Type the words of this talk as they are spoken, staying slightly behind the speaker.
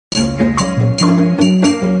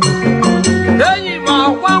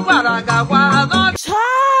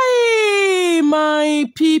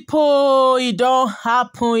people, it don't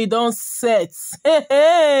happen, it don't set.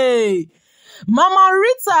 Hey. Mama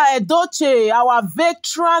Rita Edochie, our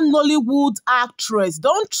veteran Nollywood actress,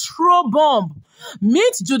 don't throw bomb.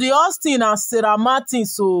 Meet Judy and Sarah Martin.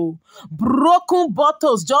 So broken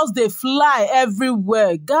bottles just they fly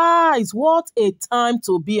everywhere. Guys, what a time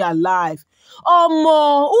to be alive.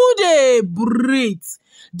 Omo, who they breathe?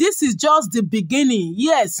 This is just the beginning.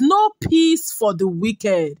 Yes, no peace for the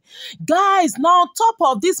wicked. Guys, now on top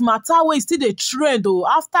of this matter, we still the trend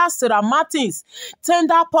after Sarah Martin's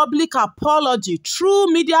tender public apology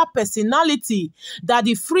through media personality that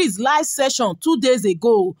the freeze live session 2 days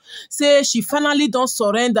ago say she finally don't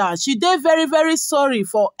surrender. She did very, very sorry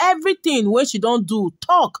for everything when she don't do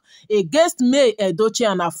talk against May Edochie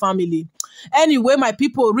and her family. Anyway, my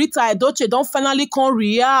people, Rita Edochie don't finally come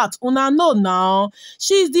react. Una know now.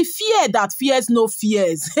 She's the fear that fears no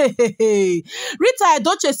fears. Rita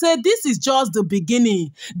Edochie said this is just the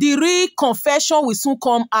beginning. The real confession will soon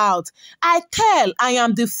come out. I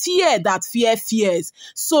am the fear that fear fears.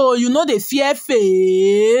 So, you know the fear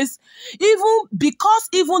face.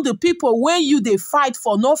 Even the people when you they fight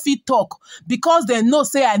for no fit talk because they know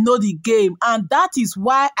say I know the game, and that is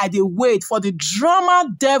why I dey wait for the drama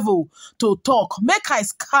devil to talk make I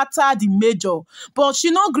scatter the major, but she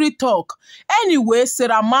no gree talk. Anyway,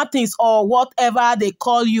 Sarah Martins or whatever they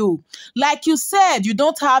call you, like you said, you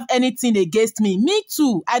don't have anything against me. Me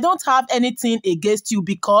too, I don't have anything against you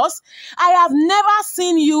because I have never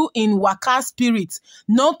seen you in waka spirit,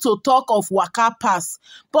 not to talk of waka pass.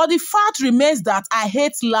 But the fact remains that I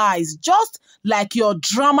hate lies, just like your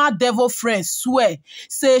drama devil friend swear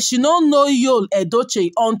say she no know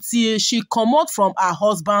YulEdochie until she comot from her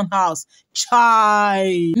husband house.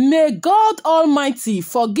 Chai! May God Almighty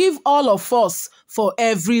forgive all of us for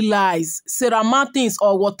every lies. Sarah Martins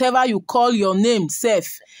or whatever you call your name,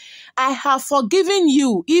 Seth. I have forgiven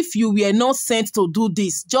you if you were not sent to do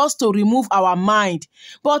this, just to remove our mind.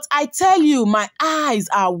 But I tell you, my eyes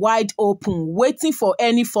are wide open, waiting for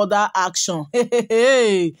any further action.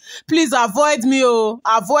 Please avoid me,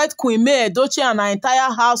 avoid Queen May Edochie and her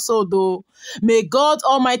entire household, May God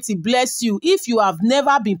Almighty bless you if you have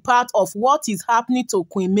never been part of what is happening to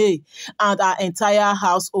Queen May and her entire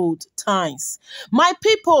household. Thanks. My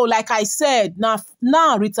people, like I said,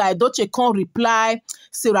 now Rita Edochie can't reply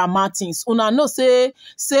Sarah Martins. Una know say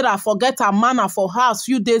Sarah forget her manner for house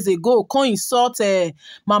few days ago, come insult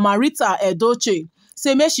Mama Rita Edochie.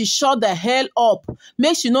 Say make she shut the hell up,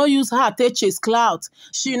 make she no use her to chase clout.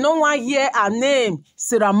 She no want hear her name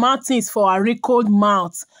Sarah Martins for her wrinkled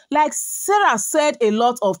mouth. Like Sarah said a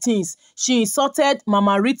lot of things. She insulted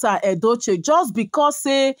Mama Rita Edochie just because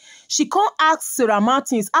say she can't ask Sarah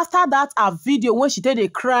Martins after that her video when she did a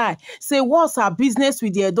cry. Say what's her business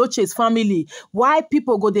with the Edochie's family? Why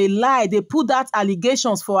people go they lie? They put that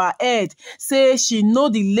allegations for her head. Say she know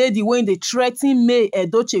the lady when they threaten May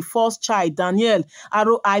Edochie first child Daniel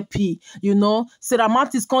RIP. You know, Sarah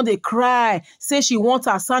Martins can't they cry. Say she wants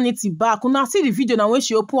her sanity back. When I see the video now when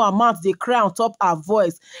she open her mouth, they cry on top her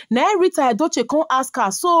voice. Now Rita Edochie can't ask her,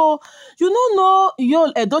 so you don't know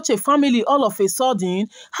YulEdochie family all of a sudden?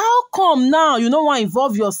 How come now you don't want to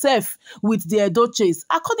involve yourself with the Edochies?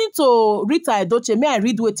 According to Rita Edochie, may I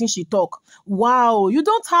read wetin she talk? Wow, you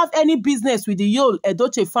don't have any business with the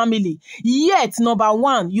YulEdochie family. Yet, number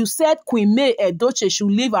one, you said Queen May Edochie should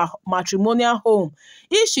leave her matrimonial home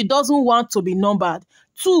if she doesn't want to be numbered.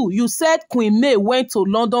 2, you said Queen May went to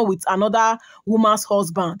London with another woman's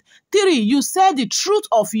husband. 3, you said the truth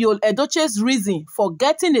of YulEdochie's reason for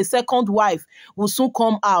getting a second wife will soon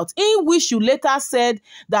come out, in which you later said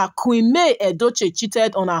that Queen May Edochie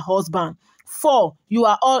cheated on her husband. 4, you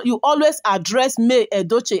always address May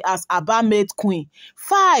Edochie as Aba made queen.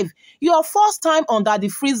 5, your first time under the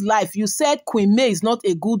freeze life, you said Queen May is not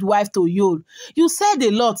a good wife to Yul. You said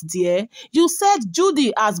a lot, dear. You said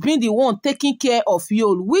Judy has been the one taking care of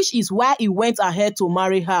Yul, which is why he went ahead to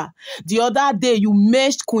marry her. The other day, you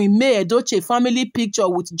meshed Queen May Edochie family picture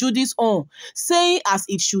with Judy's own, saying as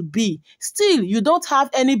it should be. Still, you don't have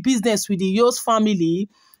any business with the Yul's family.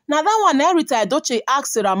 Now that one, Rita Edochie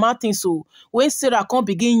asked Sarah Martins so when Sarah can't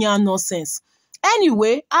begin yarn nonsense.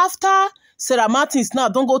 Anyway, after Sarah Martins now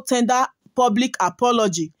don't go tender public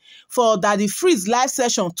apology for that the freeze live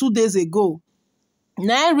session 2 days ago.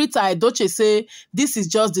 Now Rita Edochie say this is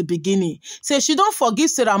just the beginning. Say she don't forgive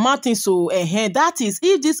Sarah Martin, so that is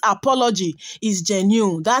if this apology is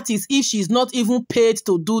genuine. That is if she's not even paid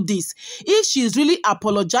to do this. If she's really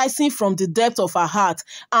apologizing from the depth of her heart,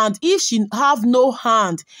 and if she have no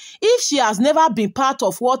hand, if she has never been part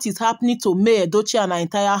of what is happening to May Edochie and her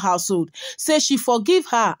entire household, say she forgive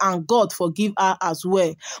her and God forgive her as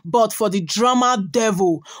well. But for the drama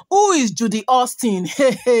devil, who is Judy Austin?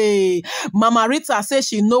 Hey, Mama Rita say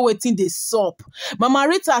she know wetin dey sup. Mama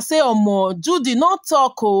Rita say, omo, Judy, not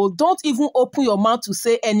talk, oh, don't even open your mouth to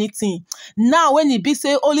say anything. Now when e be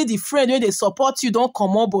say only the friend wey dey support you don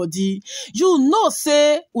comot body, you know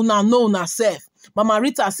say una know una sef. Mama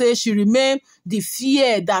Rita say she remain the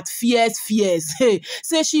fear that fears. Hey,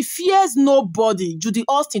 say she fears nobody. Judy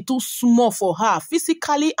Austin too small for her,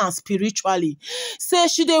 physically and spiritually. Say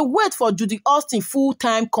she dey wait for Judy Austin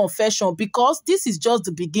full-time confession because this is just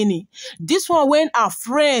the beginning. This one when her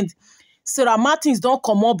friend Sarah Martins don't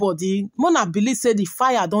come up body, Mona believe say the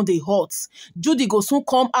fire don't dey hot. Judy go soon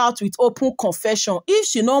come out with open confession. If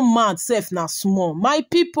she not mad self na small. My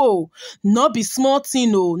people, not be small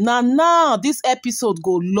thing o. Now this episode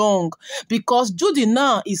go long because Judy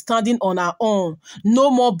now is standing on her own.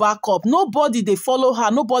 No more backup. Nobody they follow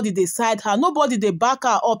her. Nobody they side her. Nobody they back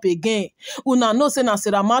her up again. Una know say na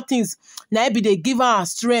Sarah Martins na be they give her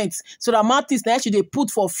strength. Sarah Martins na she they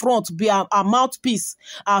put for front be her mouthpiece,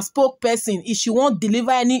 her spokesperson. If she won't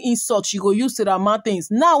deliver any insult, she go use Sarah Martins.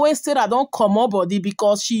 Now when Sarah don't come up body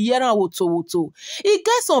because she hear her woto. It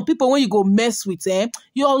gets some people when you go mess with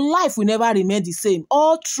your life will never remain the same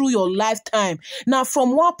all through your lifetime. Now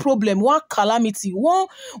from one problem, one calamity, one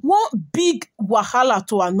big wahala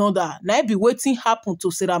to another. Now it be waiting happen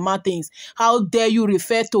to Sarah Martins. How dare you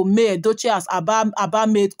refer to May Edochie as Aba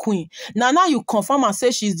made queen? Now you confirm and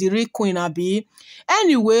say she's the real queen, Abi.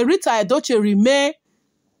 Anyway, Rita Edochie remain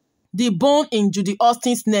the bone in Judy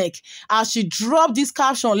Austin's neck. As she dropped this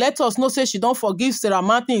caption, let us know say she don't forgive Sarah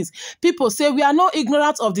Martins. People say we are not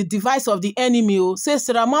ignorant of the device of the enemy. Say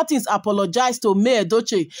Sarah Martins apologized to May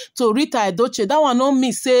Edochie, to Rita Edochie. That one not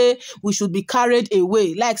me say we should be carried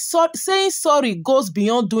away. Like saying sorry goes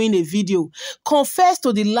beyond doing a video. Confess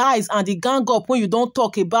to the lies and the gang up when you don't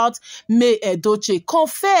talk about May Edochie.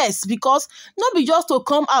 Confess, because not be just to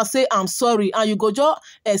come out say I'm sorry and you go just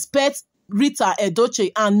expect Rita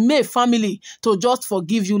Edochie and May family to just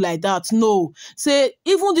forgive you like that. No. Say,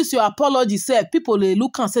 even this your apology said, people they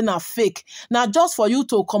look and say na fake. Now just for you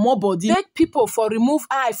to come up body, make people for remove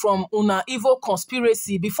eye from una evil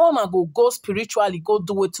conspiracy before una go spiritually, go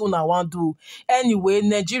do what una want do. Anyway,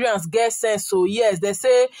 Nigerians get sense. So yes, they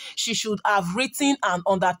say she should have written an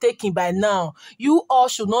undertaking by now. You all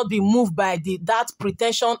should not be moved by that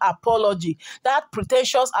pretentious apology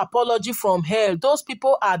from hell. Those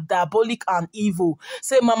people are diabolic and evil.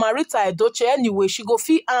 Say Mama Rita Edochie, anyway, she go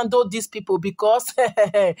fit handle these people because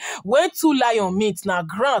when two lion meet, na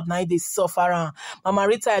ground na they suffer. Mama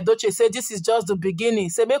Rita Edochie say this is just the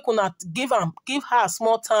beginning. Say make una give her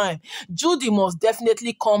small time. Judy must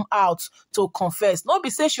definitely come out to confess. Not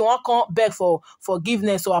be say she won't come beg for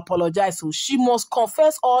forgiveness or apologize. So she must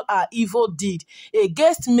confess all her evil deed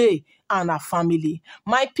against May and her family.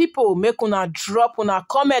 My people, make una drop una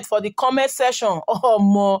comment for the comment section. Oh,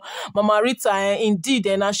 more Mama Rita, indeed,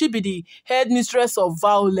 and she be the headmistress of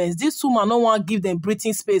violence. This woman no want give them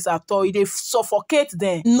breathing space at all. They suffocate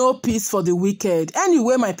them. No peace for the wicked.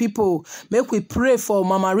 Anyway, my people, make we pray for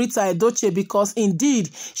Mama Rita Edochie because indeed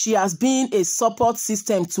she has been a support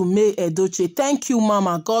system to May Edochie. Thank you,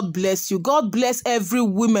 Mama. God bless you. God bless every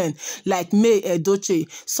woman like May Edochie.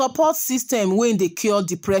 Support system when they cure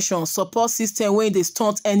depression. Support system when they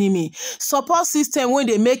stunt enemy. Support system when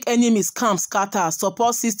they make enemies come scatter.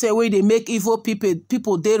 Support system when they make evil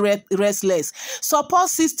people they restless. Support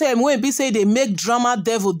system when be say they make drama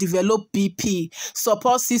devil develop BP.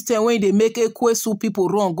 Support system when they make ekwesu people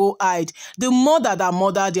run go hide. The mother that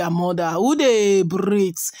mother their mother. Who they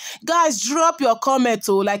breathe? Guys, drop your comment.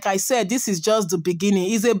 Oh, like I said, this is just the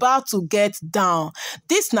beginning. It's about to get down.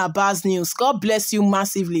 This na bad news. God bless you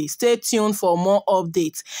massively. Stay tuned for more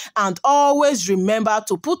updates. And always remember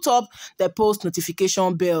to put up the post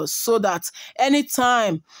notification bell so that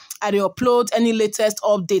anytime I upload any latest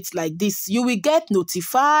updates like this, you will get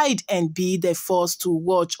notified and be the first to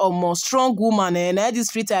watch. More strong woman and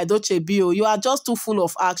this Rita Edochie bio, you are just too full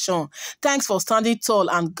of action. Thanks for standing tall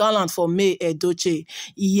and gallant for May Edochie.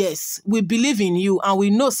 Yes, we believe in you and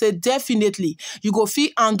we know say definitely you go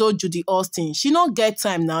fit handle Judy Austin. She not get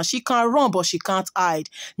time now. She can run but she can't hide.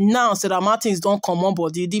 Now Sarah Martins don't come on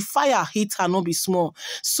body. The fire hit her not be small.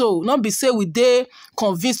 So not be say we dey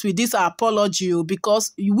convinced with this apology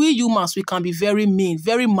because we we humans, we can be very mean,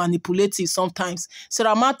 very manipulative sometimes.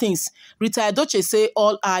 Sarah Martins, Rita Edochie say,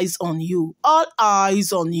 all eyes on you. All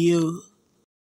eyes on you.